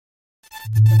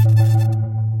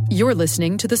You're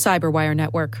listening to the Cyberwire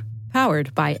Network,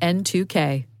 powered by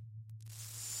N2K.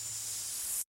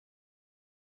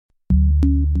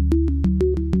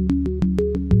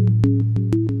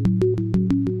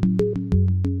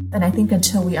 And I think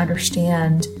until we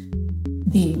understand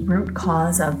the root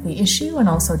cause of the issue and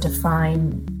also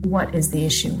define what is the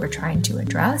issue we're trying to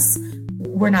address,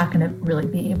 we're not going to really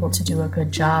be able to do a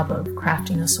good job of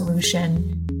crafting a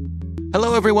solution.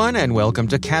 Hello, everyone, and welcome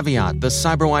to Caveat, the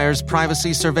CyberWire's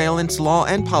privacy, surveillance, law,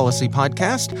 and policy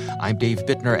podcast. I'm Dave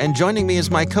Bittner, and joining me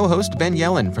is my co-host, Ben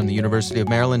Yellen from the University of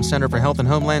Maryland Center for Health and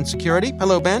Homeland Security.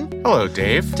 Hello, Ben. Hello,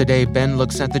 Dave. Today, Ben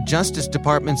looks at the Justice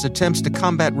Department's attempts to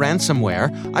combat ransomware.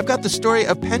 I've got the story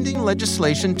of pending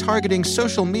legislation targeting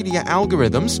social media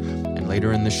algorithms. And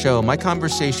later in the show, my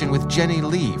conversation with Jenny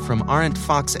Lee from Arendt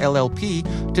Fox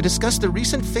LLP to discuss the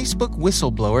recent Facebook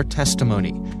whistleblower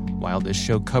testimony. While this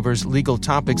show covers legal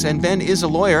topics and Ben is a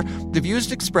lawyer, the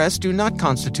views expressed do not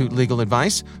constitute legal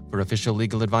advice. For official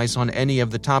legal advice on any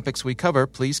of the topics we cover,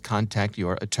 please contact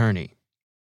your attorney.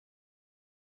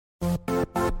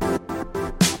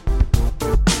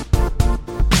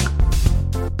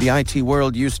 The IT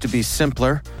world used to be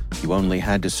simpler. You only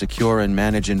had to secure and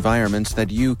manage environments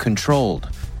that you controlled.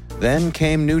 Then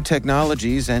came new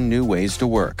technologies and new ways to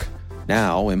work.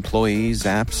 Now, employees,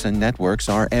 apps, and networks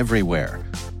are everywhere.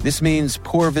 This means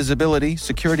poor visibility,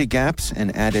 security gaps,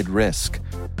 and added risk.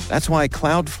 That's why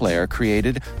Cloudflare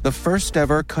created the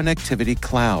first-ever connectivity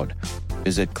cloud.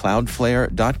 Visit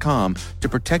cloudflare.com to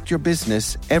protect your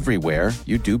business everywhere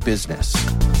you do business.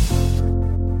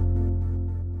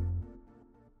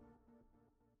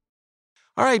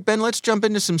 All right, Ben, let's jump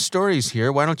into some stories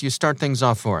here. Why don't you start things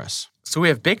off for us? So we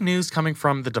have big news coming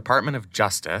from the Department of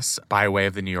Justice by way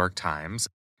of the New York Times.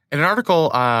 In an article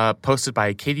posted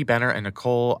by Katie Benner and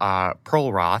Nicole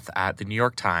Perlroth at the New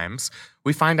York Times,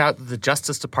 we find out that the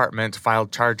Justice Department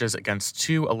filed charges against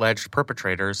two alleged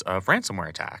perpetrators of ransomware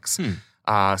attacks.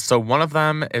 So one of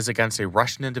them is against a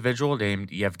Russian individual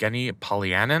named Yevgeny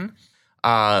Polyanin,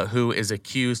 who is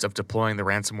accused of deploying the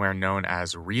ransomware known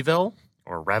as Revil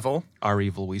or Revil.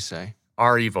 R-Evil, we say.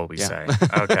 R-Evil, we say.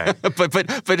 Okay. but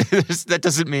that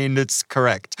doesn't mean it's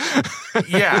correct.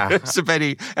 Yeah. So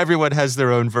everyone has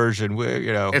their own version.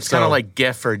 It's kind of like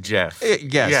GIF or GIF.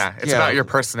 Yes. Yeah. It's about your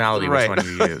personality, which one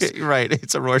you use. Right.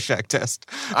 It's a Rorschach test.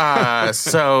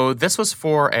 So this was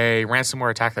for a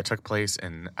ransomware attack that took place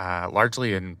in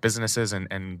largely in businesses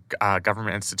and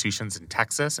government institutions in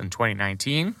Texas in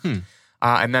 2019.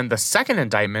 And then the second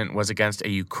indictment was against a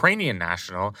Ukrainian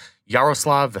national,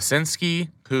 Yaroslav Vasinsky,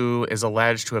 who is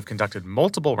alleged to have conducted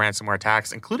multiple ransomware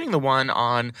attacks, including the one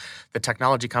on the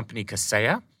technology company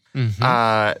Kaseya.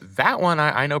 That one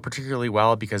I know particularly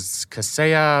well because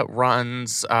Kaseya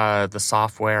runs the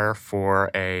software for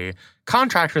a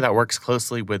contractor that works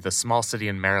closely with a small city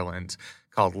in Maryland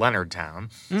called Leonardtown.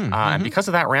 And because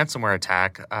of that ransomware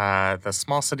attack, the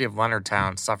small city of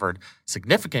Leonardtown suffered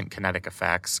significant kinetic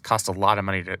effects, cost a lot of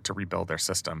money to rebuild their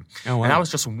system. Oh, wow. And that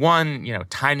was just one,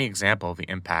 tiny example of the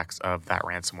impacts of that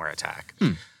ransomware attack.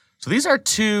 So these are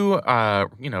two,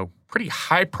 pretty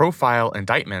high-profile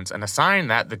indictments and a sign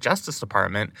that the Justice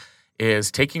Department is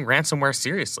taking ransomware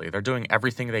seriously. They're doing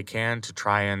everything they can to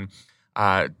try and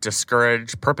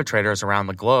discourage perpetrators around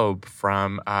the globe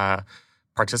from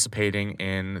participating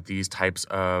in these types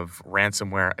of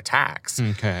ransomware attacks.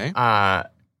 Okay.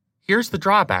 Here's the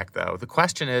drawback, though. The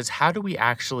question is, how do we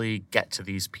actually get to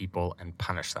these people and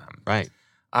punish them? Right.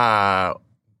 A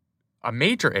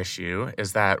major issue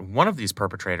is that one of these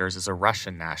perpetrators is a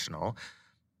Russian national.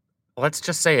 Let's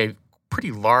just say a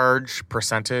pretty large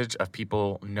percentage of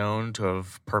people known to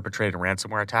have perpetrated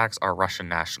ransomware attacks are Russian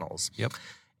nationals. Yep.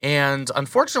 And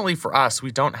unfortunately for us,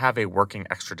 we don't have a working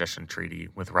extradition treaty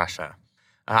with Russia.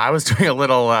 I was doing a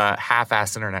little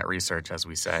half-ass internet research, as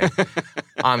we say,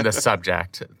 on this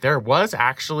subject. There was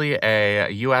actually a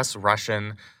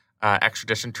U.S.-Russian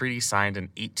extradition treaty signed in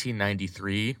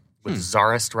 1893 with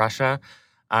Tsarist Russia.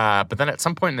 But then at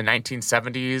some point in the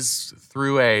 1970s,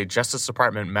 through a Justice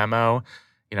Department memo,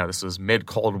 this was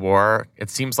mid-Cold War, it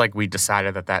seems like we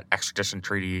decided that extradition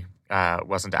treaty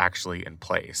wasn't actually in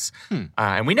place.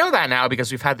 And we know that now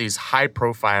because we've had these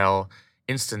high-profile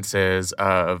instances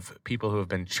of people who have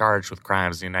been charged with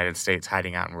crimes in the United States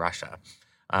hiding out in Russia.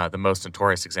 The most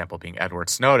notorious example being Edward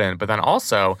Snowden, but then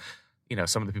also,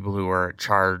 some of the people who were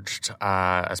charged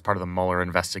as part of the Mueller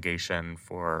investigation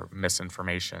for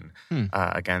misinformation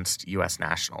against U.S.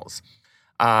 nationals.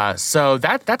 So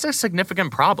that's a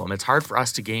significant problem. It's hard for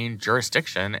us to gain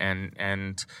jurisdiction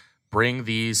and bring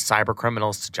these cyber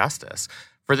criminals to justice.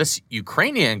 For this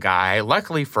Ukrainian guy,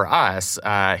 luckily for us,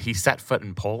 he set foot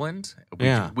in Poland.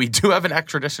 We do have an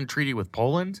extradition treaty with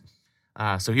Poland.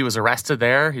 So he was arrested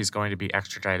there. He's going to be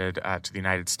extradited to the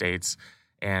United States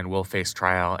and will face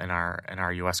trial in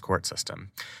our U.S. court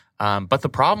system. But the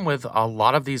problem with a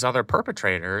lot of these other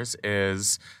perpetrators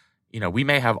is, we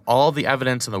may have all the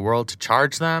evidence in the world to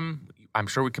charge them. I'm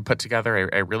sure we could put together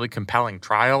a really compelling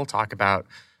trial, talk about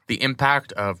the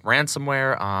impact of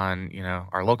ransomware on,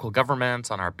 our local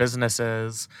governments, on our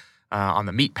businesses, on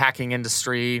the meatpacking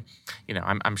industry.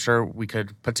 I'm sure we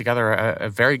could put together a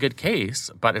very good case,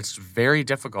 but it's very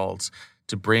difficult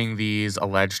to bring these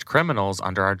alleged criminals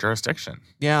under our jurisdiction.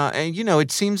 Yeah, and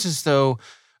it seems as though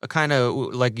kind of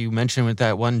like you mentioned with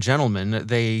that one gentleman,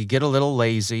 they get a little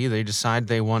lazy. They decide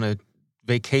they want to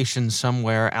vacation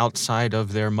somewhere outside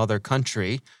of their mother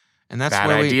country. And that's bad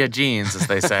where idea genes, as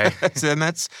they say.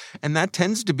 and that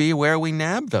tends to be where we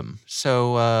nab them.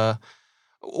 So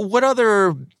what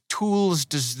other tools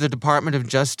does the Department of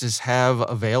Justice have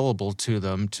available to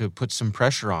them to put some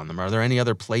pressure on them? Are there any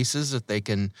other places that they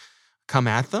can come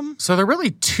at them? So there are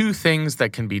really two things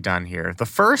that can be done here. The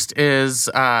first is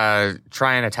try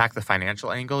and attack the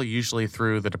financial angle, usually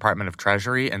through the Department of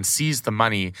Treasury, and seize the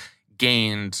money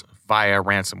gained via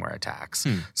ransomware attacks.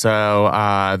 So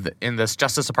in this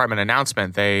Justice Department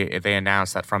announcement, they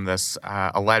announced that from this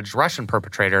alleged Russian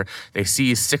perpetrator, they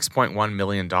seized $6.1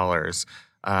 million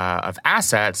of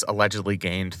assets allegedly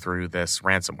gained through this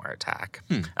ransomware attack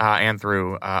and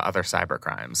through other cyber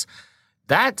crimes.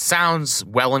 That sounds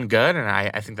well and good, and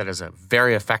I think that is a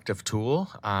very effective tool.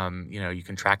 You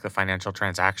can track the financial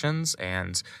transactions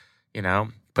and,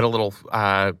 put a little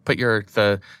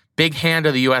the big hand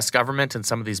of the U.S. government in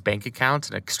some of these bank accounts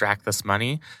and extract this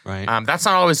money. Right. That's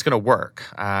not always going to work.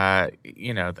 That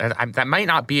might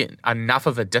not be enough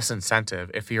of a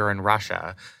disincentive if you're in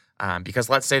Russia, because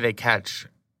let's say they catch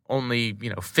only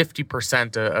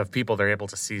 50% of people they're able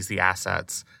to seize the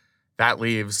assets. That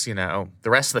leaves, the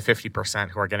rest of the 50%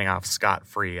 who are getting off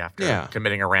scot-free after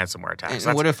committing a ransomware attack.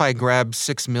 And what if I grab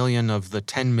 6 million of the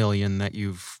 10 million that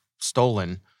you've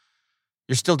stolen?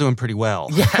 You're still doing pretty well.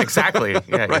 Yeah, exactly.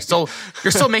 Yeah, Right.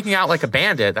 you're still making out like a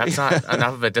bandit. That's not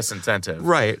enough of a disincentive.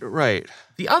 Right.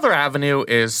 The other avenue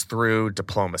is through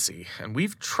diplomacy, and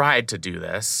we've tried to do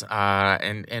this.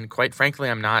 And quite frankly,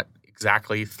 I'm not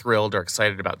exactly thrilled or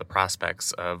excited about the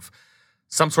prospects of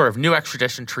some sort of new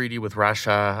extradition treaty with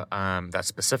Russia that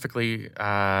specifically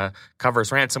covers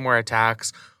ransomware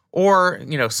attacks, or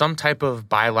some type of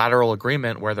bilateral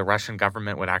agreement where the Russian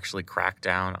government would actually crack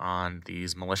down on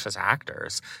these malicious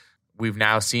actors. We've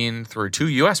now seen through 2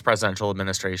 U.S. presidential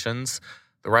administrations,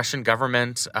 the Russian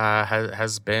government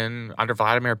has been, under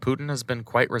Vladimir Putin, has been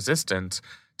quite resistant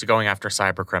to going after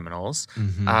cyber criminals.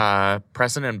 Mm-hmm.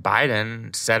 President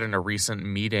Biden said in a recent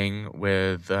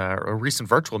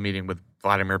virtual meeting with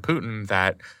Vladimir Putin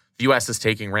that the U.S. is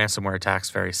taking ransomware attacks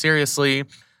very seriously.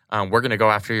 We're going to go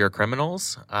after your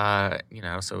criminals. So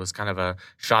it was kind of a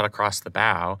shot across the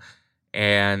bow.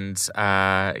 And,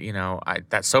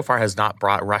 that so far has not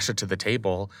brought Russia to the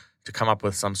table to come up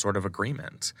with some sort of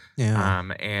agreement. Yeah.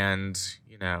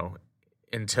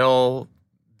 Until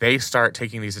they start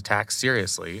taking these attacks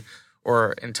seriously,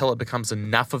 or until it becomes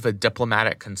enough of a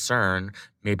diplomatic concern,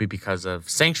 maybe because of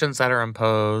sanctions that are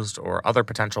imposed or other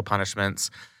potential punishments,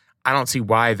 I don't see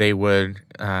why they would,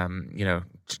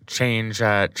 change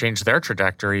their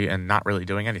trajectory and not really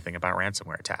doing anything about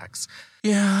ransomware attacks.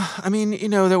 Yeah, I mean,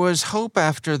 there was hope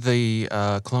after the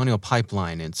Colonial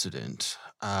Pipeline incident,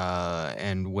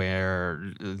 and where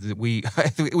we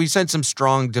sent some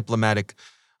strong diplomatic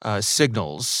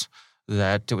signals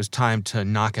that it was time to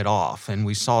knock it off. And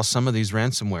we saw some of these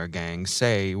ransomware gangs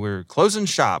say, we're closing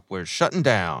shop, we're shutting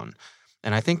down.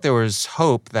 And I think there was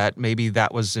hope that maybe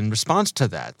that was in response to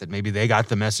that maybe they got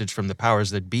the message from the powers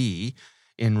that be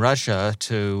in Russia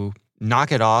to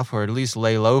knock it off or at least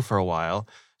lay low for a while.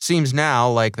 Seems now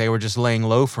like they were just laying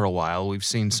low for a while. We've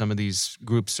seen some of these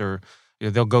groups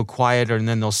they'll go quiet and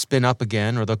then they'll spin up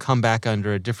again, or they'll come back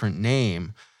under a different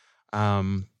name.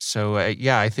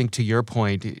 I think to your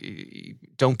point,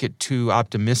 don't get too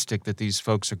optimistic that these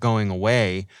folks are going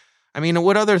away. I mean,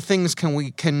 what other things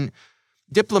can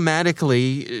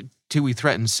diplomatically, do we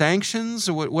threaten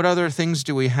sanctions? What other things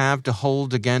do we have to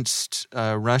hold against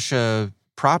Russia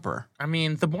proper? I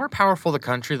mean, the more powerful the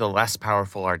country, the less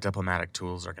powerful our diplomatic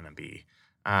tools are going to be.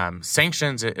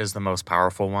 Sanctions is the most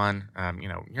powerful one.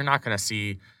 You're not going to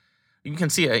see. You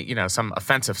can see, some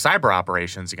offensive cyber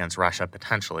operations against Russia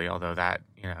potentially, although that,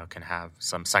 can have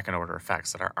some second-order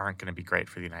effects that aren't going to be great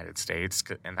for the United States,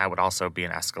 and that would also be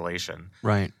an escalation.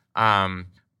 Right.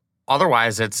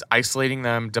 Otherwise, it's isolating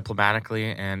them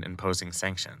diplomatically and imposing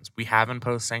sanctions. We have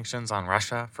imposed sanctions on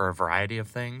Russia for a variety of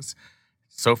things.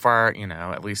 So far,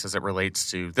 at least as it relates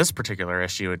to this particular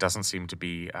issue, it doesn't seem to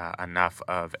be enough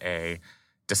of a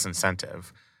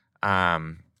disincentive.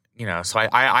 So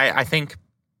I think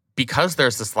because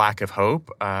there's this lack of hope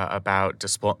about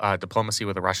diplomacy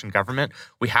with the Russian government,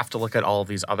 we have to look at all of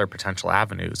these other potential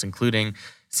avenues, including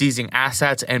seizing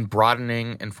assets and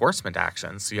broadening enforcement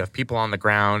actions. So you have people on the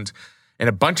ground in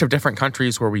a bunch of different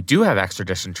countries where we do have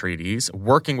extradition treaties,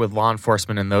 working with law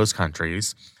enforcement in those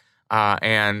countries,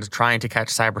 and trying to catch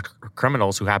cyber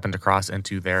criminals who happen to cross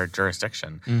into their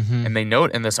jurisdiction. Mm-hmm. And they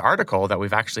note in this article that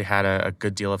we've actually had a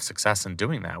good deal of success in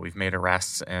doing that. We've made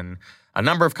arrests in a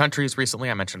number of countries recently.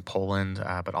 I mentioned Poland,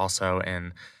 but also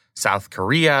in South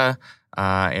Korea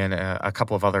and a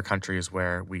couple of other countries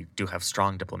where we do have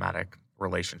strong diplomatic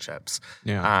relationships.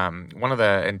 Yeah. One of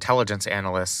the intelligence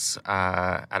analysts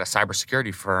at a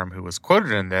cybersecurity firm who was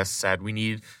quoted in this said, we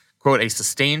need, quote, a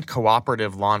sustained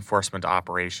cooperative law enforcement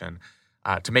operation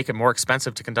to make it more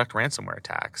expensive to conduct ransomware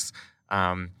attacks.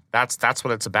 That's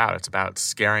what it's about. It's about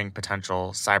scaring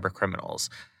potential cyber criminals.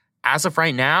 As of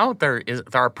right now, there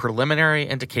are preliminary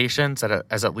indications that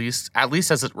at least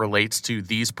as it relates to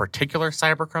these particular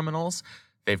cyber criminals,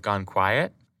 they've gone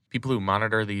quiet. People who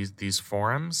monitor these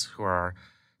forums, who are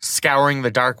scouring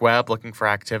the dark web looking for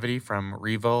activity from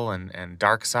REvil and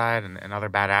DarkSide and other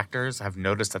bad actors, have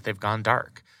noticed that they've gone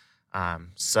dark.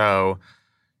 So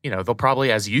they'll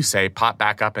probably, as you say, pop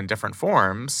back up in different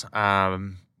forms.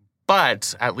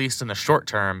 But at least in the short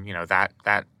term,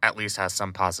 that at least has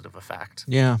some positive effect.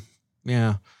 Yeah.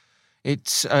 Yeah.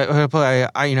 It's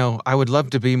I would love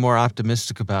to be more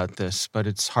optimistic about this, but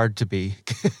it's hard to be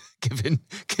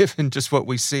given just what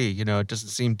we see. It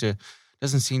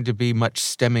doesn't seem to be much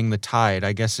stemming the tide.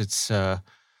 I guess it's I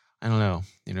don't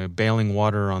know, bailing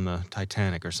water on the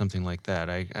Titanic or something like that.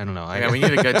 I don't know. We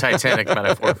need a good Titanic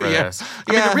metaphor for this.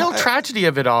 I mean, the real tragedy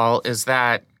of it all is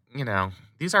that,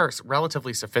 these are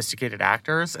relatively sophisticated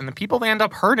actors, and the people they end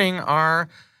up hurting are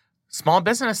small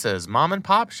businesses, mom and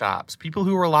pop shops, people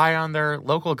who rely on their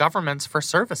local governments for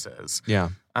services. Yeah.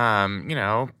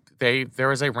 There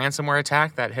was a ransomware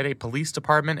attack that hit a police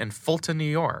department in Fulton, New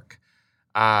York.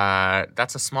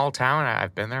 That's a small town.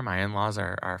 I've been there. My in-laws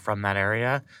are from that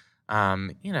area.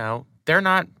 They're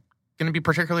not going to be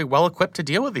particularly well equipped to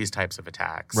deal with these types of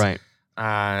attacks. Right.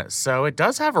 So it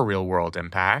does have a real world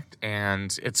impact,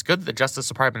 and it's good that the Justice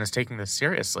Department is taking this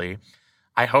seriously.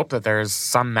 I hope that there's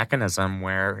some mechanism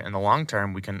where, in the long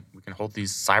term, we can hold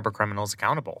these cyber criminals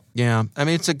accountable. Yeah, I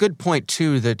mean, it's a good point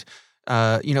too that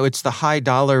it's the high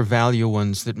dollar value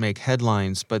ones that make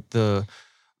headlines, but the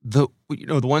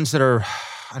ones that are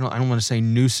I don't want to say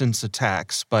nuisance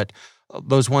attacks, but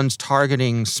those ones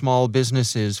targeting small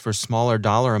businesses for smaller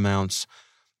dollar amounts,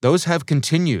 those have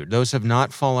continued. Those have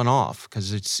not fallen off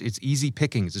because it's easy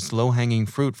pickings. It's low-hanging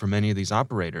fruit for many of these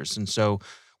operators. And so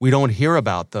we don't hear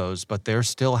about those, but they're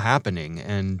still happening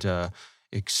and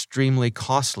extremely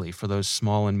costly for those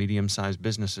small and medium-sized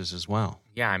businesses as well.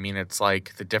 Yeah, I mean, it's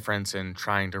like the difference in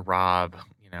trying to rob,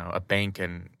 a bank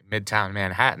in Midtown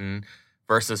Manhattan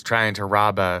versus trying to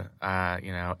rob a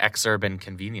ex-urban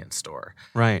convenience store.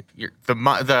 Right.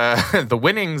 The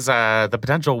winnings, the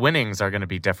potential winnings are going to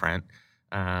be different,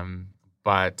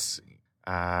 but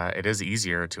it is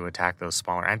easier to attack those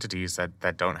smaller entities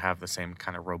that don't have the same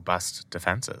kind of robust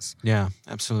defenses. Yeah,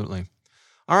 absolutely.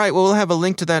 All right, well, we'll have a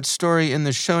link to that story in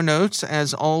the show notes,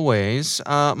 as always.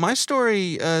 My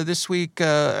story this week,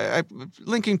 I'm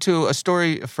linking to a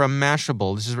story from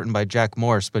Mashable. This is written by Jack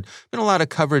Morse, but been a lot of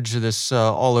coverage of this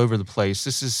all over the place.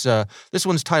 This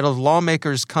one's titled,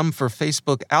 Lawmakers Come for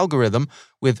Facebook Algorithm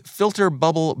with Filter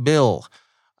Bubble Bill.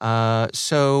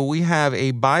 So we have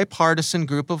a bipartisan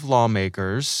group of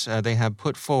lawmakers. They have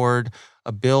put forward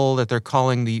a bill that they're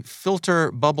calling the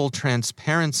Filter Bubble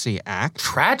Transparency Act.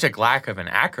 Tragic lack of an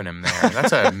acronym there.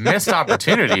 That's a missed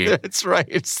opportunity. That's right.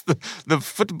 It's the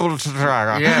football.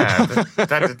 Yeah,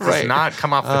 that does right. not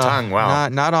come off the tongue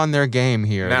well. Not on their game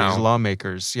here, these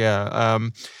lawmakers. Yeah.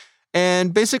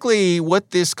 And basically what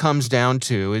this comes down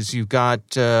to is you've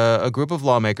got a group of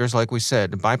lawmakers, like we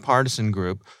said, a bipartisan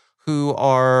group, who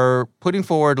are putting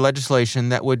forward legislation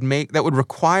that would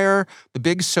require the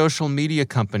big social media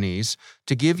companies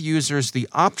to give users the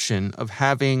option of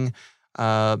having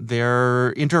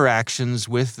their interactions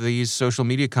with these social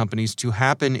media companies to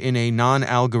happen in a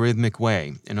non-algorithmic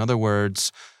way. In other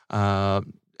words,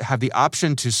 have the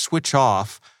option to switch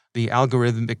off the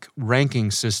algorithmic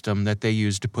ranking system that they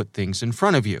use to put things in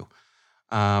front of you.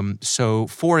 So,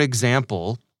 for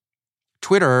example,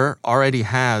 Twitter already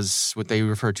has what they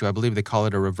refer to, I believe they call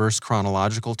it a reverse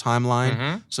chronological timeline.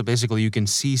 Mm-hmm. So basically you can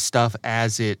see stuff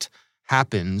as it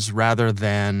happens rather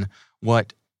than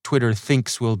what Twitter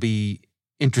thinks will be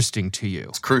interesting to you.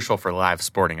 It's crucial for live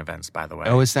sporting events, by the way.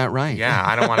 Oh, is that right? Yeah,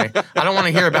 I don't want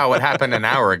to hear about what happened an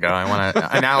hour ago. I want an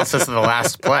analysis of the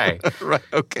last play. Right.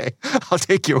 Okay. I'll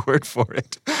take your word for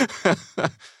it.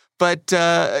 But,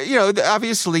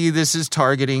 obviously this is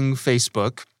targeting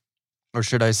Facebook, or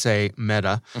should I say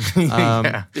Meta.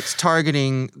 Yeah. It's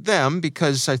targeting them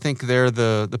because I think they're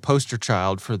the poster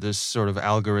child for this sort of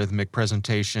algorithmic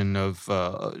presentation of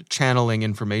channeling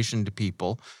information to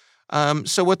people.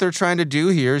 So what they're trying to do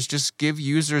here is just give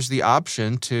users the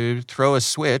option to throw a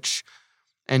switch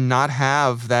and not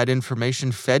have that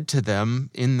information fed to them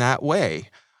in that way.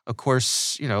 Of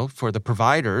course, for the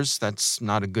providers, that's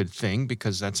not a good thing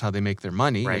because that's how they make their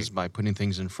money, Right. is by putting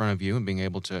things in front of you and being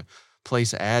able to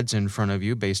place ads in front of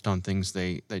you based on things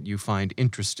that you find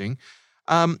interesting.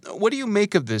 What do you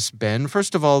make of this, Ben?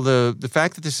 First of all, the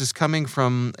fact that this is coming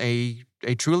from a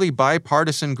truly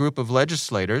bipartisan group of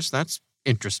legislators, that's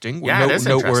interesting. Yeah, it is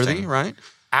noteworthy, interesting. right?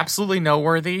 Absolutely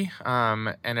noteworthy.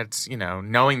 And it's,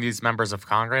 knowing these members of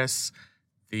Congress,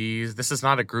 this is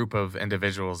not a group of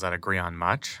individuals that agree on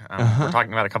much. We're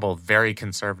talking about a couple of very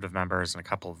conservative members and a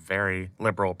couple of very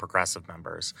liberal progressive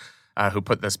members who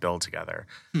put this bill together.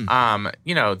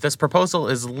 This proposal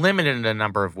is limited in a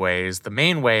number of ways. The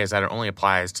main way is that it only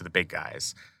applies to the big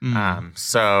guys.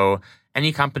 So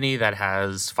any company that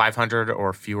has 500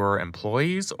 or fewer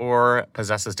employees or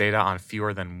possesses data on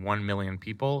fewer than 1 million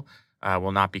people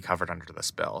will not be covered under this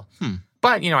bill.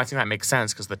 But, I think that makes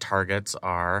sense because the targets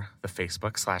are the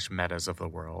Facebook/Metas of the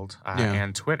world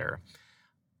and Twitter.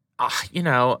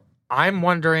 I'm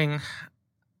wondering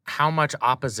how much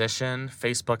opposition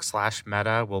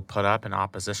Facebook/Meta will put up in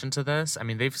opposition to this. I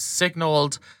mean, they've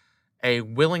signaled a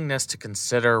willingness to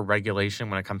consider regulation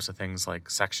when it comes to things like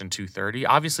Section 230.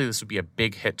 Obviously, this would be a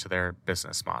big hit to their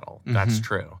business model. That's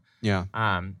true. Yeah.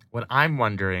 What I'm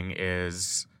wondering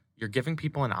is you're giving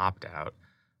people an opt-out.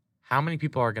 How many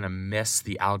people are going to miss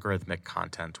the algorithmic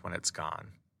content when it's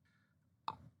gone?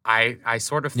 I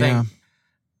sort of think,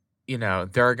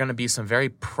 there are going to be some very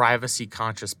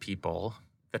privacy-conscious people,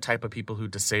 the type of people who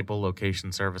disable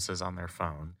location services on their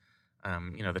phone.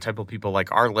 The type of people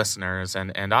like our listeners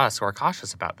and us who are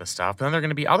cautious about this stuff. And then there are going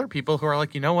to be other people who are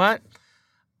like, you know what?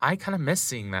 I kind of miss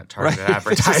seeing that targeted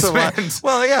advertisement.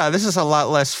 This is a lot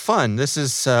less fun. This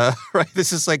is right.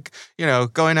 This is like,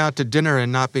 going out to dinner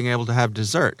and not being able to have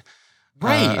dessert.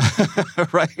 Right.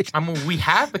 Right. I mean, we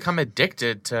have become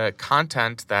addicted to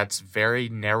content that's very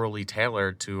narrowly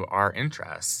tailored to our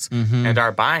interests and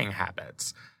our buying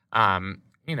habits.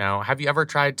 Have you ever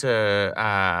tried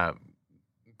to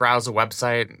browse a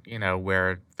website,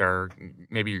 where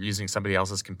maybe you're using somebody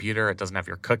else's computer, it doesn't have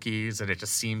your cookies, and it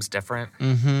just seems different?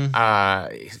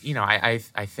 I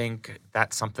think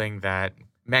that's something that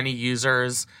many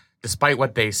users, despite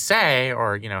what they say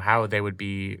or how they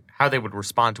would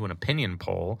respond to an opinion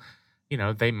poll,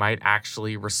 they might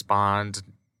actually respond.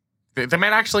 They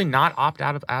might actually not opt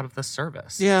out of this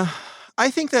service. Yeah. I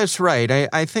think that's right.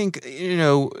 I think,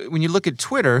 when you look at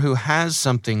Twitter, who has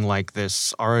something like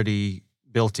this already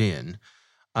built in,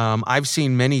 I've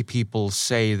seen many people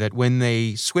say that when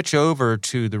they switch over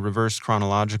to the reverse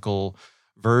chronological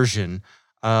version,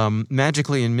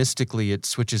 magically and mystically it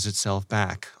switches itself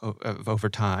back over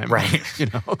time. Right. You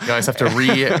always have to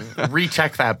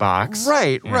recheck that box.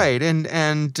 Right, yeah. Right.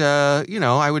 And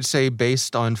I would say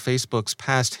based on Facebook's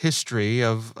past history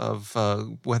of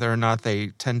whether or not they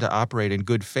tend to operate in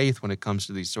good faith when it comes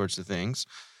to these sorts of things,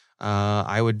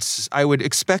 I would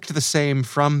expect the same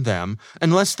from them,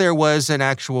 unless there was an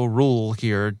actual rule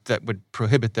here that would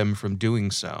prohibit them from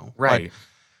doing so. Right. But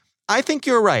I think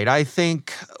you're right. I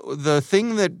think the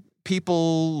thing that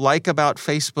people like about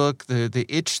Facebook, the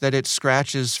itch that it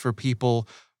scratches for people,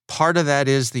 part of that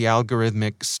is the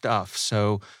algorithmic stuff.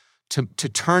 So to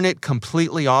turn it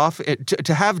completely off,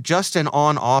 to have just an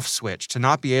on-off switch, to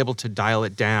not be able to dial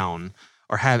it down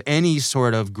or have any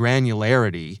sort of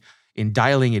granularity in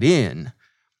dialing it in,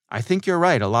 I think you're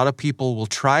right. A lot of people will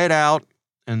try it out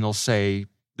and they'll say,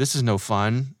 this is no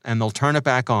fun, and they'll turn it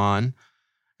back on,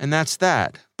 and that's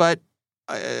that. But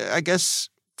I guess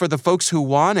for the folks who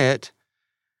want it,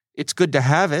 it's good to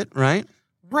have it, right?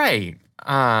 Right.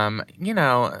 And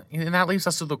that leaves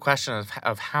us to the question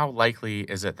of how likely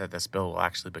is it that this bill will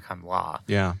actually become law?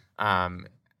 Yeah.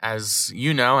 As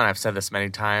you know, and I've said this many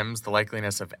times, the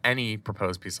likeliness of any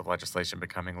proposed piece of legislation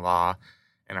becoming law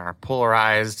in our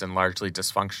polarized and largely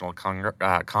dysfunctional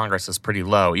Congress is pretty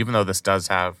low, even though this does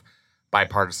have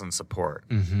bipartisan support.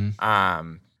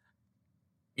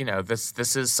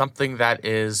 this is something that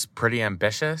is pretty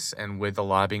ambitious, and with the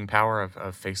lobbying power of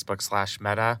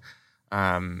Facebook/Meta,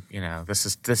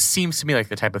 this seems to me like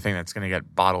the type of thing that's going to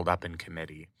get bottled up in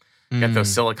committee. Get those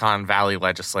Silicon Valley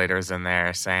legislators in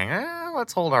there saying,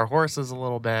 let's hold our horses a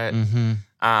little bit.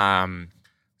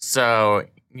 So,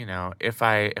 if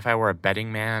I were a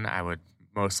betting man, I would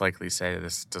most likely say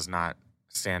this does not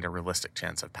stand a realistic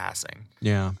chance of passing.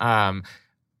 Yeah.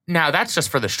 Now, that's just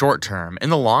for the short term. In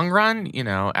the long run,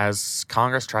 as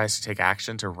Congress tries to take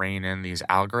action to rein in these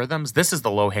algorithms, this is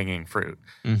the low-hanging fruit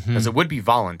because it would be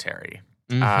voluntary.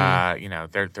 People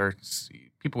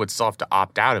would still have to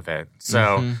opt out of it.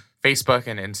 So Facebook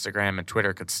and Instagram and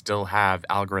Twitter could still have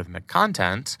algorithmic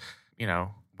content,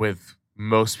 with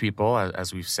most people,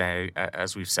 as we've said,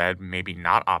 maybe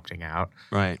not opting out.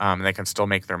 Right. They can still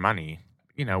make their money.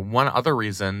 One other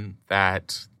reason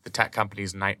that the tech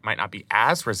companies might not be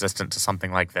as resistant to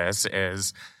something like this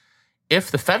is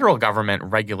if the federal government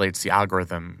regulates the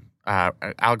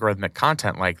algorithmic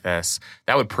content like this,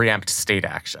 that would preempt state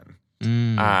action.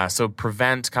 So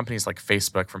prevent companies like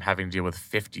Facebook from having to deal with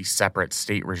 50 separate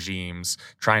state regimes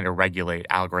trying to regulate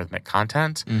algorithmic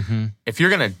content. If you're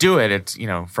going to do it, it's,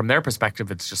 from their perspective,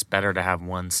 it's just better to have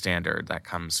one standard that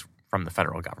comes from the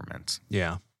federal government.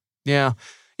 Yeah. Yeah.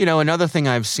 Another thing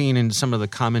I've seen in some of the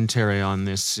commentary on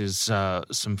this is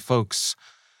some folks,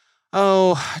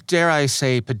 dare I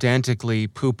say, pedantically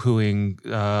poo-pooing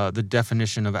the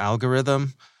definition of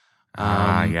algorithm.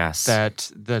 Yes.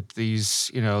 That these,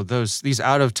 these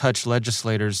out-of-touch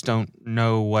legislators don't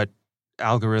know what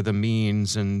algorithm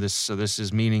means, and so this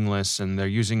is meaningless, and they're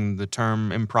using the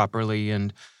term improperly,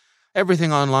 and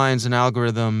everything online is an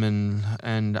algorithm,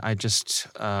 and I just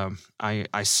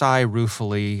I sigh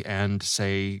ruefully and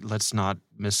say, let's not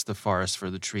miss the forest for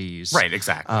the trees. Right,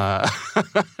 exactly.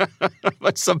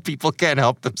 But some people can't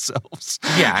help themselves.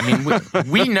 Yeah, I mean,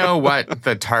 we know what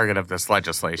the target of this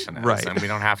legislation is, right, and we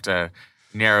don't have to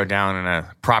narrow down in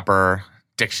a proper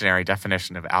dictionary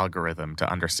definition of algorithm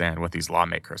to understand what these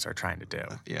lawmakers are trying to do.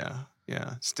 Yeah.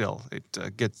 Still,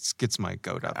 it gets my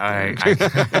goat up. I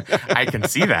can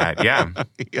see that. Yeah.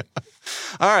 Yeah.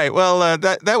 All right. Well,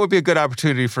 that would be a good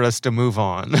opportunity for us to move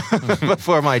on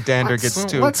before my dander gets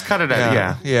too. Let's cut it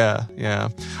out. Yeah.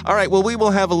 All right. Well, we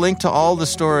will have a link to all the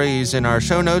stories in our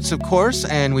show notes, of course,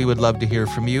 and we would love to hear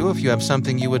from you. If you have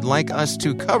something you would like us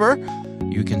to cover,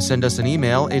 you can send us an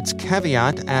email. It's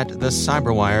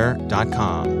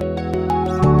caveat@thecyberwire.com.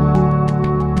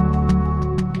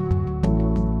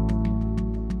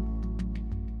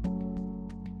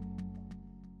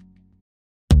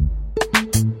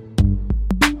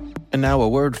 And now a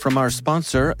word from our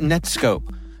sponsor, Netscope.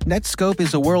 Netscope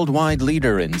is a worldwide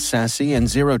leader in SASE and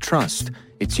Zero Trust.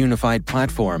 Its unified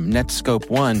platform, Netscope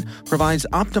One, provides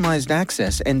optimized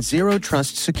access and Zero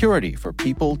Trust security for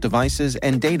people, devices,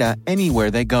 and data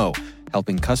anywhere they go,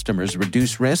 helping customers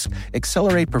reduce risk,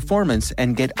 accelerate performance,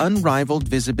 and get unrivaled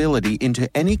visibility into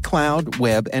any cloud,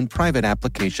 web, and private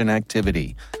application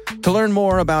activity. To learn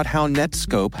more about how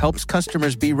Netscope helps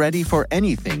customers be ready for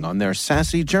anything on their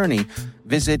SASE journey,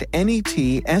 visit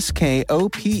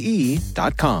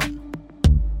netskope.com.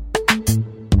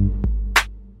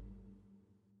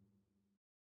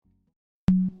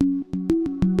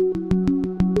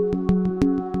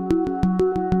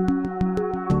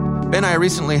 Ben, I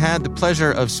recently had the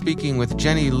pleasure of speaking with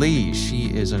Jenny Lee.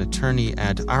 She is an attorney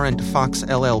at Arendt Fox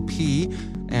LLP,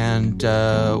 and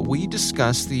we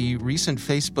discussed the recent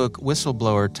Facebook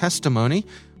whistleblower testimony.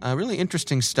 Really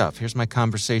interesting stuff. Here's my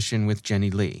conversation with Jenny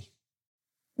Lee.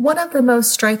 One of the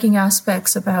most striking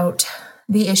aspects about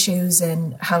the issues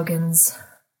in Haugen's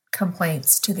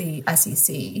complaints to the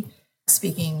SEC,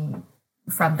 speaking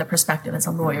from the perspective as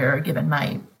a lawyer, given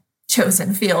my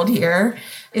chosen field here,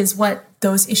 is what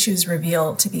those issues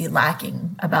reveal to be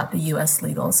lacking about the U.S.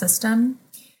 legal system.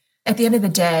 At the end of the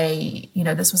day,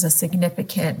 this was a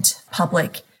significant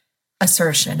public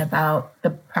assertion about the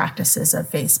practices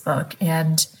of Facebook,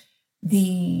 and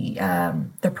the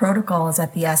protocols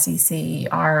at the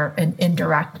SEC are an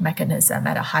indirect mechanism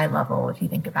at a high level, if you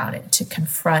think about it, to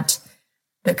confront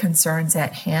the concerns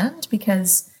at hand,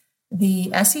 because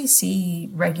the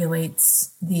SEC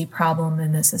regulates the problem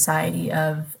in the society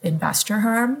of investor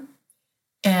harm,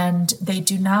 and they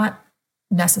do not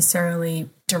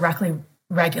necessarily directly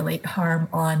regulate harm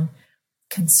on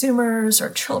consumers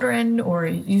or children or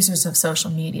users of social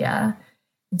media.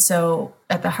 And so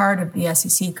at the heart of the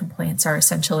SEC complaints are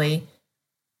essentially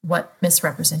what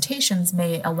misrepresentations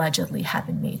may allegedly have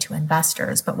been made to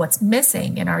investors. But what's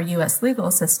missing in our U.S.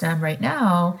 legal system right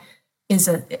now is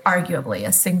arguably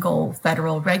a single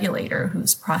federal regulator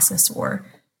whose process or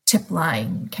tip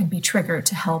line can be triggered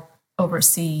to help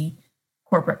oversee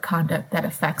corporate conduct that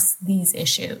affects these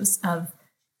issues of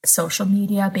social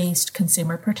media-based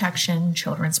consumer protection,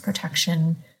 children's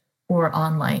protection, or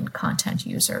online content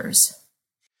users.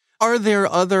 Are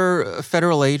there other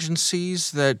federal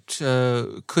agencies that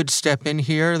could step in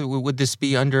here? Would this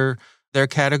be under their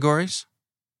categories?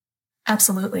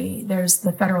 Absolutely. There's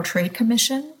the Federal Trade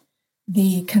Commission,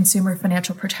 the Consumer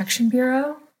Financial Protection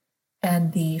Bureau,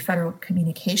 and the Federal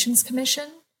Communications Commission.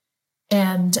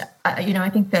 And, I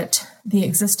think that the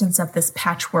existence of this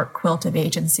patchwork quilt of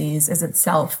agencies is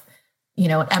itself,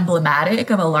 emblematic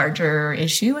of a larger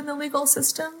issue in the legal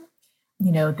system.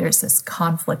 There's this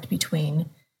conflict between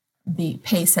the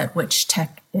pace at which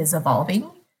tech is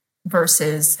evolving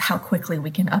versus how quickly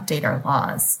we can update our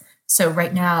laws. So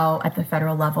right now at the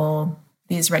federal level,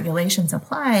 these regulations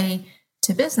apply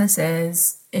to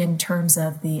businesses in terms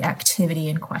of the activity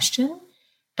in question.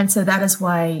 And so that is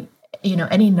why,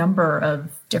 any number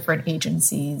of different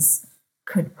agencies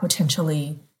could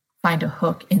potentially find a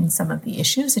hook in some of the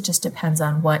issues. It just depends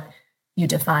on what you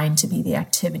define to be the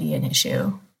activity and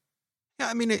issue.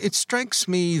 Yeah, it strikes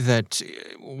me that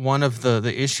one of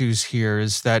the issues here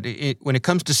is that when it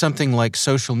comes to something like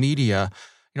social media,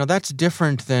 that's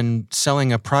different than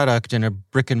selling a product in a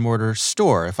brick and mortar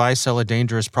store. If I sell a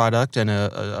dangerous product and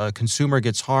a consumer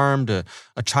gets harmed, a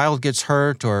child gets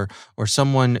hurt, or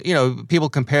someone, people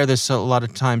compare this a lot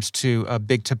of times to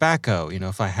big tobacco.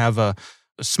 If I have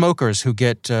smokers who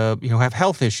get, have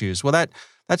health issues, well,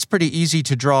 that's pretty easy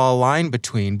to draw a line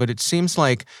between. But it seems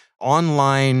like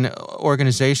online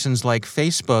organizations like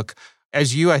Facebook,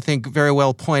 as you, I think, very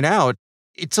well point out,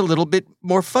 it's a little bit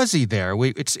more fuzzy there.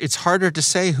 It's harder to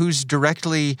say who's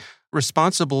directly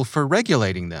responsible for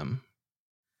regulating them.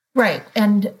 Right.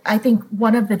 And I think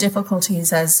one of the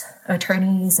difficulties as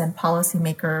attorneys and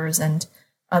policymakers and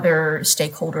other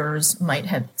stakeholders might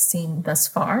have seen thus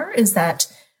far is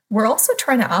that we're also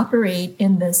trying to operate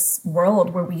in this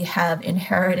world where we have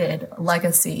inherited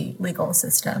legacy legal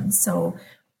systems. So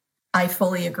I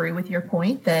fully agree with your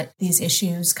point that these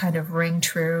issues kind of ring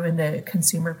true in the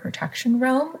consumer protection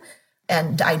realm.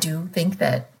 And I do think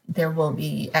that there will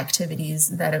be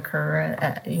activities that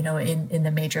occur, in the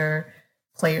major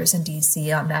players in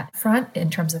DC on that front in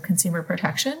terms of consumer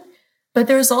protection. But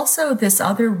there's also this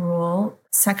other rule,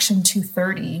 Section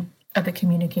 230 of the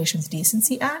Communications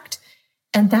Decency Act.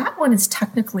 And that one is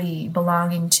technically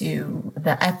belonging to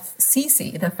the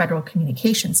FCC, the Federal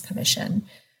Communications Commission.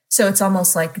 So it's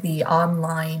almost like the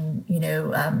online,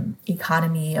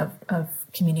 economy of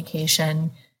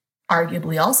communication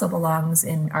arguably also belongs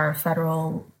in our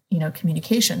federal,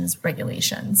 communications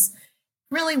regulations.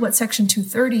 Really what Section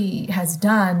 230 has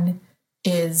done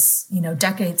is,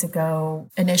 decades ago,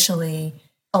 initially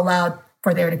allowed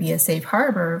for there to be a safe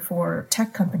harbor for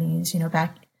tech companies.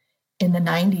 Back in the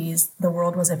 90s, the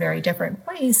world was a very different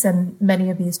place, and many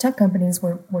of these tech companies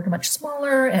were much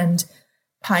smaller, and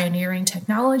pioneering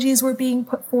technologies were being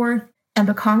put forth. And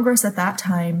the Congress at that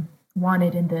time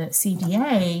wanted in the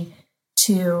CDA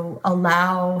to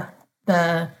allow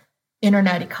the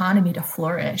internet economy to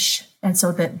flourish. And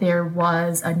so that there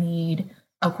was a need,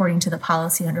 according to the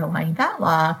policy underlying that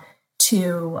law,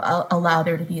 to allow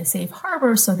there to be a safe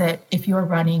harbor so that if you're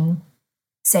running,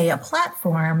 say, a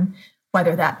platform,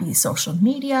 whether that be social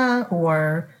media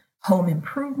or home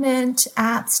improvement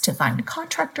apps to find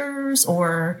contractors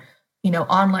or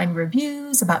online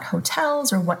reviews about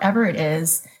hotels or whatever it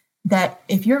is, that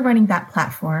if you're running that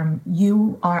platform,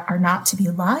 you are not to be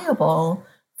liable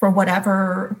for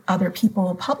whatever other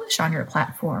people publish on your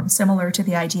platform. Similar to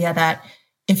the idea that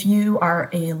if you are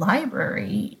a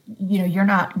library, you're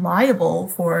not liable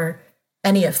for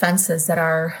any offenses that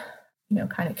are,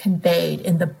 kind of conveyed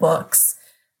in the books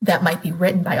that might be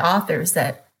written by authors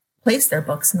that place their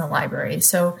books in the library.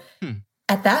 So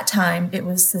at that time, it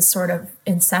was this sort of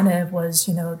incentive was,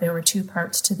 there were two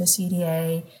parts to the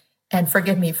CDA. And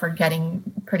forgive me for getting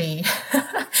pretty,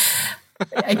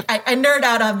 I nerd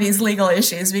out on these legal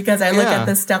issues because I look at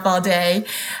this stuff all day.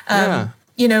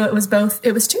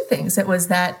 It was two things. It was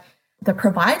that the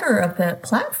provider of the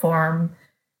platform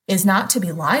is not to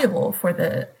be liable for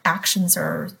the actions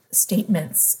or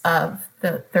statements of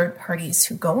the third parties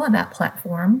who go on that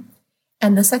platform.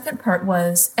 And the second part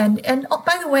was, and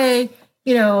by the way,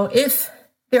 if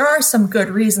there are some good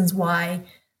reasons why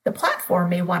the platform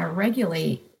may want to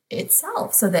regulate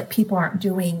itself so that people aren't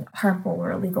doing harmful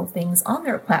or illegal things on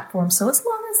their platform. So as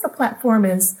long as the platform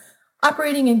is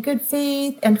operating in good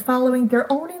faith and following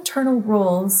their own internal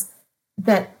rules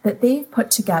that they've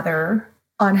put together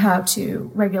on how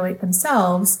to regulate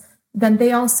themselves, then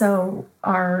they also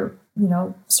are,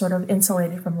 sort of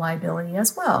insulated from liability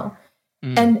as well.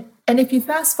 And And if you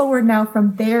fast forward now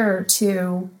from there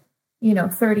to,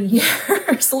 30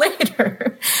 years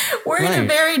later, we're in a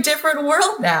very different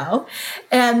world now.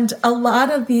 And a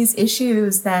lot of these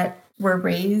issues that were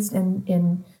raised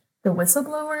in the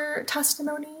whistleblower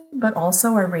testimony, but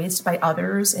also are raised by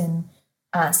others in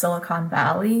Silicon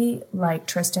Valley, like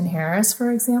Tristan Harris,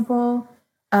 for example,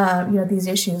 these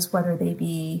issues, whether they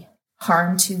be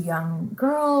harm to young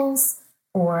girls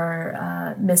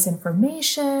or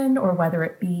misinformation, or whether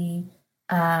it be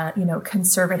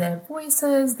conservative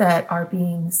voices that are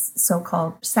being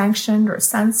so-called sanctioned or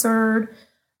censored,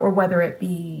 or whether it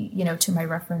be, to my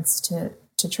reference to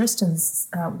Tristan's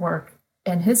work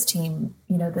and his team,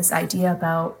 this idea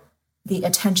about the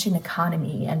attention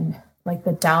economy and like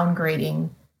the downgrading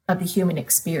of the human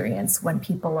experience when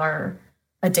people are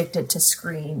addicted to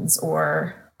screens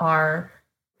or are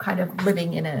kind of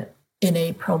living in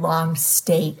a prolonged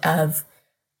state of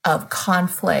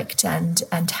conflict and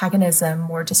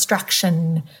antagonism or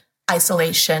distraction,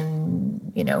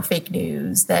 isolation, fake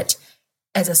news, that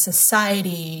as a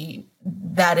society,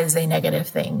 that is a negative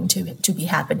thing to be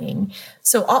happening.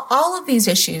 So all of these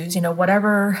issues,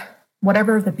 whatever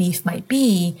the beef might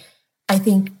be, I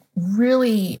think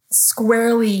really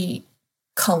squarely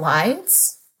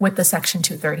collides with the Section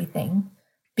 230 thing,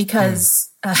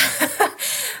 because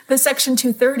the Section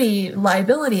 230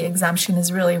 liability exemption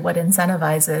is really what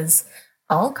incentivizes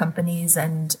all companies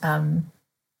and,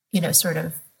 sort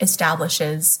of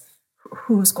establishes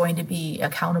who's going to be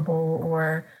accountable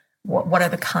or what are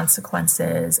the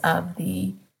consequences of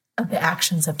the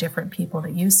actions of different people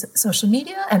that use social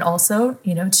media. And also,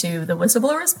 to the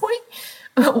whistleblower's point,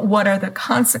 what are the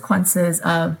consequences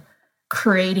of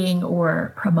creating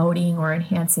or promoting or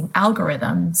enhancing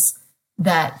algorithms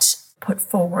that put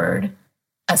forward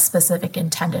a specific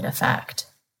intended effect.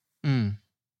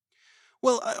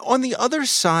 Well, on the other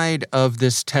side of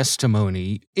this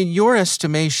testimony, in your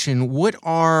estimation, what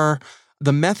are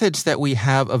the methods that we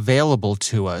have available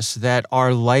to us that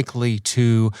are likely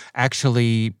to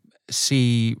actually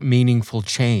see meaningful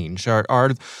change?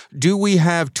 Do we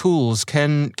have tools?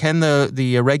 Can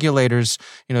the regulators,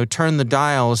 turn the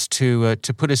dials to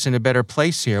put us in a better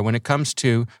place here when it comes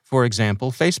to, for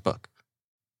example, Facebook?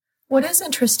 What is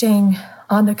interesting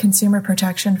on the consumer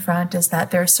protection front is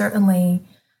that there's certainly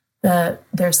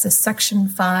there's this Section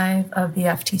 5 of the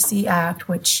FTC Act,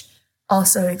 which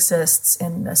also exists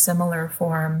in a similar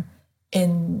form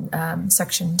in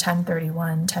Section 1031,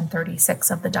 1036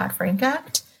 of the Dodd-Frank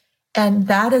Act. And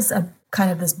that is a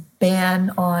kind of this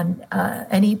ban on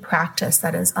any practice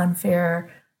that is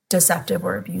unfair, deceptive,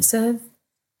 or abusive.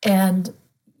 And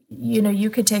you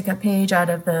could take a page out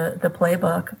of the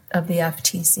playbook of the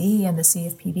FTC and the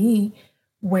CFPB,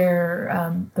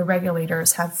 where the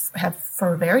regulators have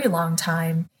for a very long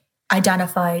time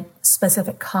identified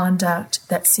specific conduct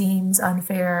that seems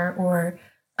unfair or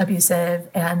abusive.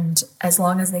 And as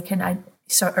long as they can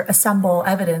assemble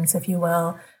evidence, if you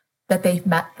will, that they've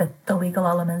met the legal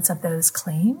elements of those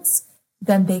claims,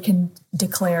 then they can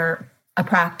declare a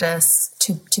practice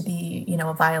to be,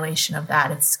 a violation of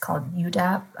that. It's called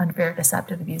UDAP, Unfair,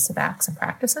 Deceptive, Abusive Acts and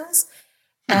Practices.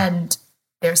 And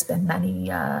there's been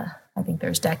many, I think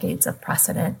there's decades of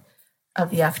precedent of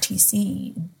the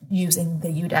FTC using the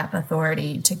UDAP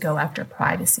authority to go after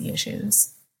privacy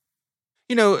issues.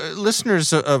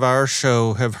 Listeners of our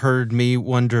show have heard me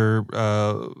wonder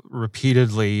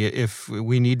repeatedly if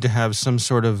we need to have some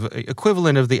sort of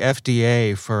equivalent of the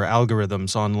FDA for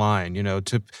algorithms online,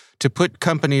 to put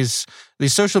companies,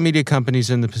 these social media companies,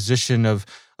 in the position of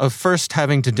first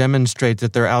having to demonstrate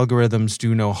that their algorithms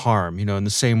do no harm, in the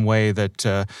same way that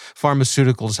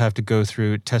pharmaceuticals have to go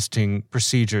through testing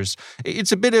procedures.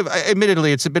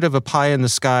 Admittedly, it's a bit of a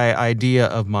pie-in-the-sky idea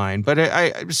of mine, but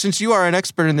since you are an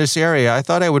expert in this area, I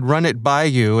thought I would run it by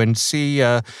you and see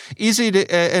an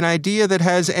idea that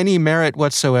has any merit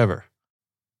whatsoever.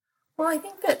 Well, I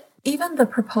think that even the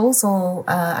proposal,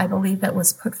 I believe, that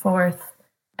was put forth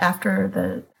after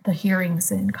the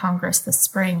hearings in Congress this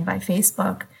spring by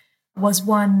Facebook was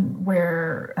one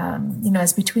where,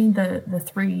 as between the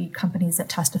three companies that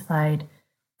testified,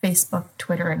 Facebook,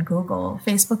 Twitter, and Google,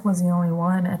 Facebook was the only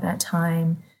one at that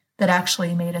time that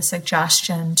actually made a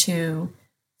suggestion to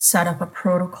set up a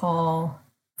protocol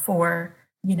for,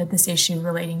 this issue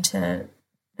relating to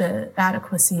the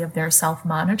adequacy of their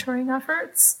self-monitoring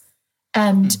efforts.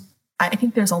 And I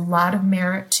think there's a lot of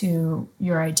merit to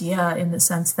your idea in the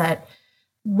sense that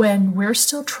when we're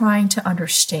still trying to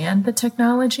understand the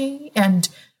technology and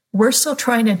we're still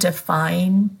trying to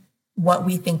define what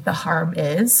we think the harm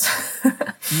is,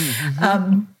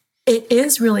 it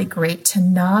is really great to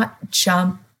not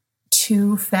jump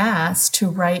too fast to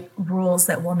write rules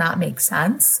that will not make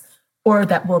sense or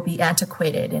that will be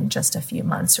antiquated in just a few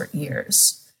months or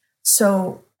years.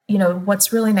 So,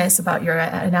 what's really nice about your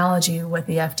analogy with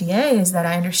the FDA is that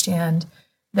I understand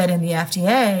that in the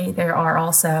FDA, there are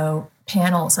also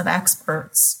panels of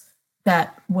experts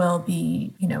that will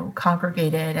be,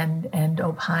 congregated and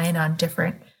opine on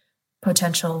different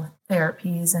potential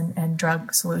therapies and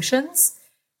drug solutions.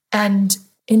 And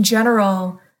in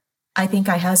general, I think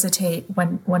I hesitate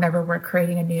whenever we're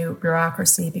creating a new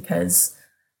bureaucracy, because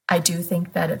I do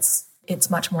think that it's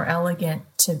much more elegant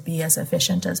to be as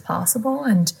efficient as possible.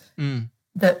 And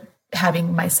that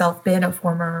having myself been a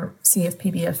former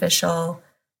CFPB official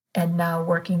and now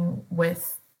working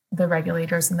with the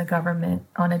regulators and the government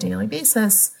on a daily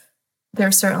basis,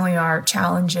 there certainly are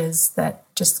challenges that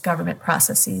just government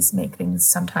processes make things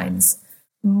sometimes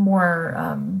more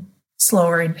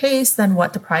slower in pace than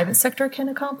what the private sector can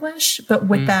accomplish. But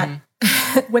with that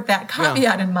with that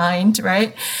caveat in mind,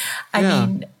 right? I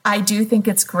mean, I do think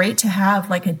it's great to have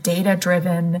like a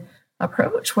data-driven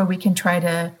approach where we can try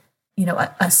to,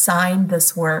 assign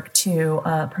this work to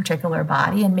a particular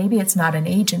body. And maybe it's not an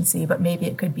agency, but maybe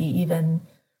it could be even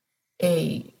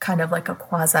a kind of like a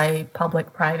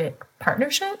quasi-public-private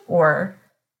partnership, or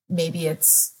maybe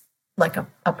it's like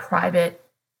a private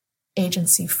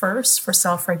agency first for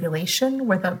self-regulation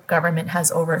where the government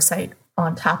has oversight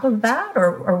on top of that,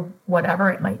 or whatever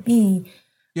it might be.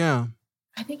 Yeah.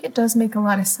 I think it does make a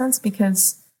lot of sense,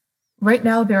 because right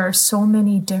now there are so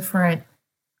many different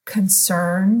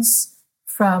concerns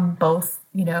from both,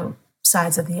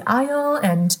 sides of the aisle.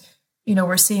 And,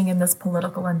 we're seeing in this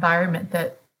political environment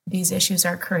that these issues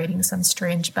are creating some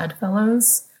strange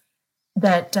bedfellows,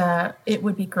 that it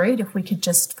would be great if we could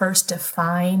just first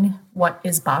define what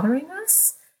is bothering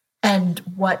us and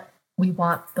what we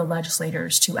want the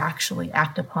legislators to actually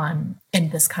act upon in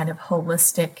this kind of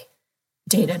holistic,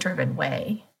 data-driven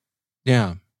way.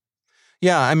 Yeah.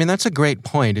 Yeah, I mean, that's a great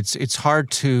point. It's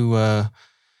hard to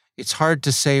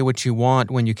say what you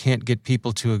want when you can't get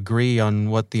people to agree on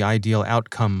what the ideal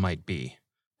outcome might be.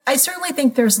 I certainly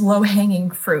think there's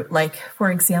low-hanging fruit. Like,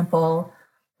 for example,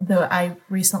 I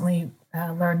recently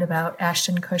learned about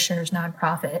Ashton Kutcher's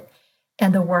nonprofit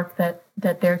and the work that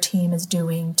their team is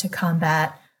doing to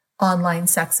combat online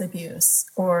sex abuse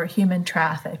or human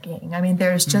trafficking. I mean,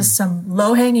 there's just some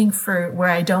low-hanging fruit where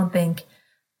I don't think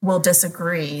we'll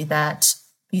disagree that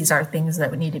these are things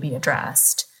that would need to be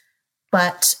addressed.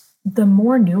 But the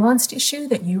more nuanced issue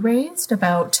that you raised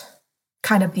about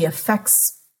kind of the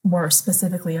effects more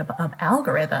specifically of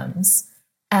algorithms,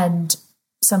 and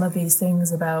some of these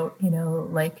things about,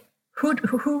 like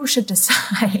who should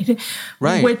decide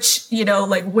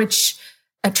which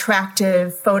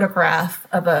attractive photograph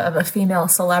of a female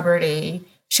celebrity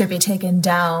should be taken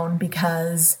down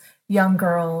because young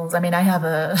girls, I have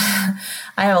a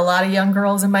lot of young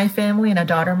girls in my family and a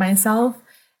daughter myself,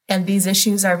 and these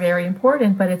issues are very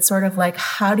important, but it's sort of like,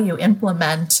 how do you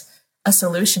implement a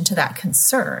solution to that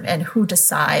concern, and who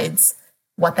decides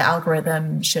what the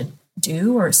algorithm should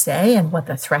do or say and what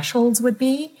the thresholds would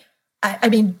be? I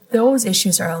mean, those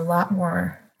issues are a lot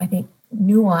more, I think,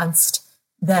 nuanced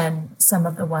than some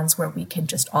of the ones where we can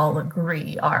just all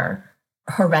agree are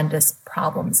horrendous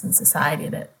problems in society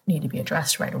that need to be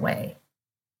addressed right away.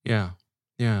 Yeah,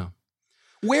 yeah.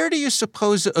 Where do you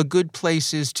suppose a good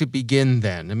place is to begin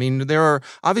then? I mean, there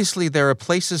are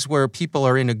places where people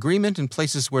are in agreement and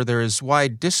places where there is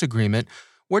wide disagreement.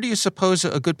 Where do you suppose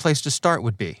a good place to start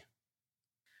would be?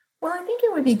 Well, I think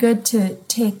it would be good to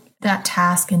take that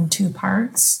task in two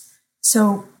parts.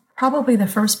 So probably the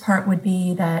first part would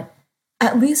be that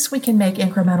at least we can make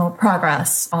incremental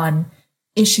progress on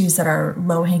issues that are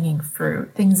low-hanging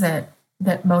fruit, things that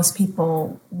most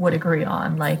people would agree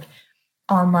on, like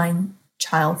online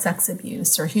child sex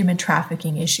abuse or human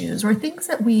trafficking issues, or things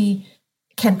that we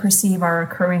can perceive are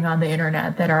occurring on the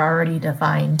internet that are already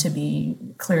defined to be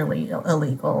clearly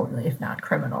illegal, if not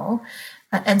criminal.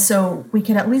 And so we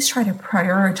can at least try to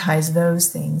prioritize those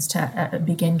things to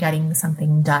begin getting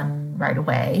something done right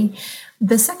away.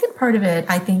 The second part of it,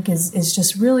 I think, is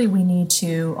just really we need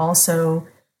to also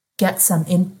get some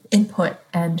input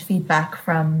and feedback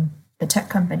from the tech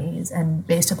companies, and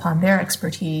based upon their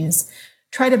expertise,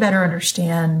 try to better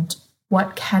understand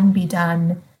what can be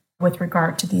done with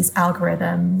regard to these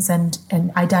algorithms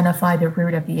and identify the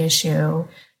root of the issue.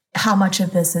 How much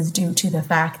of this is due to the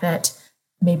fact that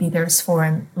maybe there's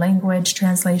foreign language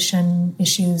translation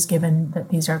issues, given that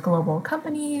these are global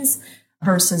companies,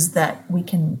 versus that we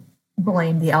can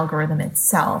blame the algorithm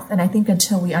itself. And I think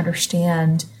until we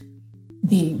understand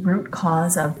the root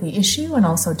cause of the issue and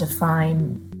also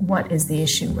define what is the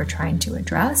issue we're trying to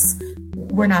address,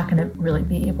 we're not going to really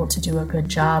be able to do a good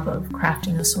job of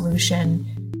crafting a solution.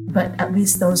 But at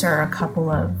least those are a couple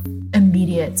of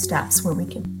immediate steps where we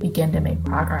can begin to make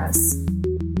progress.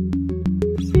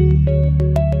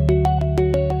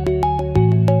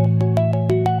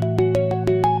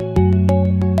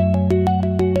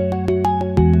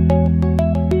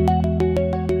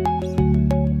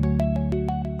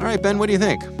 All right, Ben, what do you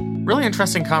think? Really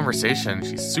interesting conversation.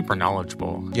 She's super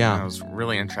knowledgeable. Yeah. I was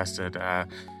really interested,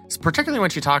 particularly when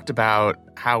she talked about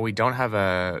how we don't have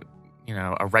a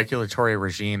regulatory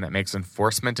regime that makes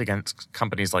enforcement against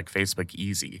companies like Facebook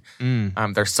easy.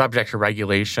 They're subject to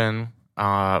regulation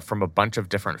from a bunch of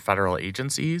different federal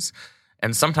agencies.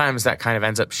 And sometimes that kind of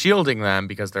ends up shielding them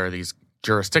because there are these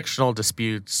jurisdictional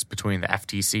disputes between the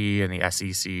FTC and the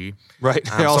SEC. Right.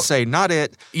 They all say, not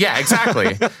it. Yeah,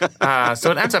 exactly.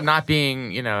 So it ends up not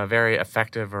being, a very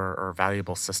effective or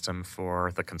valuable system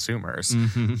for the consumers.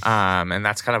 And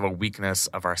that's kind of a weakness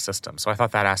of our system. So I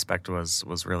thought that aspect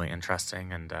was really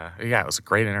interesting. And it was a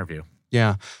great interview.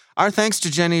 Yeah. Our thanks to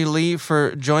Jenny Lee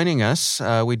for joining us.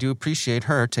 We do appreciate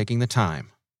her taking the time.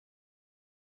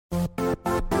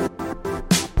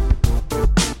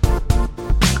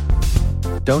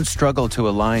 Don't struggle to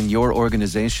align your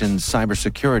organization's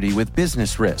cybersecurity with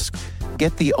business risk.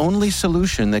 Get the only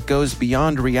solution that goes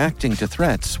beyond reacting to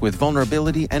threats with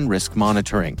vulnerability and risk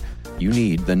monitoring. You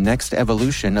need the next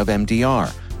evolution of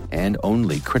MDR, and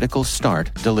only Critical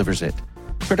Start delivers it.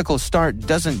 Critical Start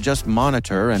doesn't just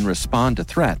monitor and respond to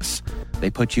threats. They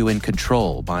put you in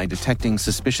control by detecting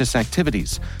suspicious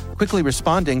activities, quickly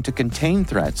responding to contain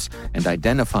threats, and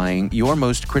identifying your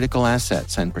most critical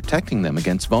assets and protecting them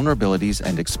against vulnerabilities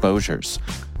and exposures.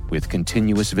 With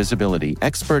continuous visibility,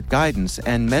 expert guidance,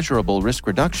 and measurable risk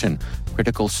reduction,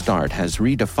 Critical Start has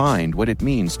redefined what it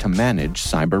means to manage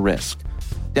cyber risk.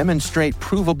 Demonstrate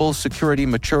provable security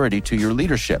maturity to your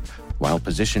leadership while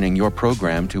positioning your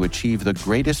program to achieve the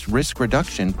greatest risk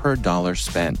reduction per dollar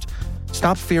spent.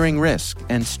 Stop fearing risk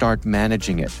and start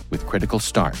managing it with Critical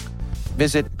Start.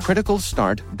 Visit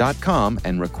criticalstart.com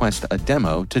and request a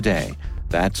demo today.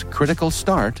 That's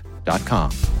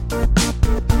criticalstart.com.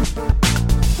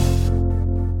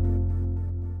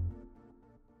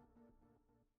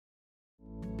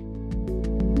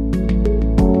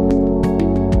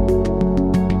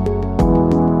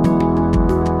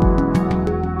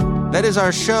 That is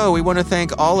our show. We want to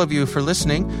thank all of you for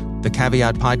listening. The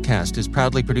Caveat podcast is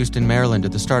proudly produced in Maryland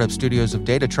at the startup studios of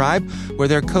Data Tribe, where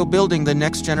they're co-building the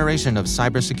next generation of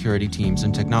cybersecurity teams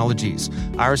and technologies.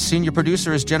 Our senior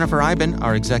producer is Jennifer Iben.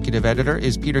 Our executive editor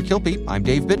is Peter Kilpe. I'm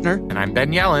Dave Bittner. And I'm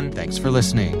Ben Yellen. Thanks for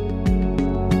listening.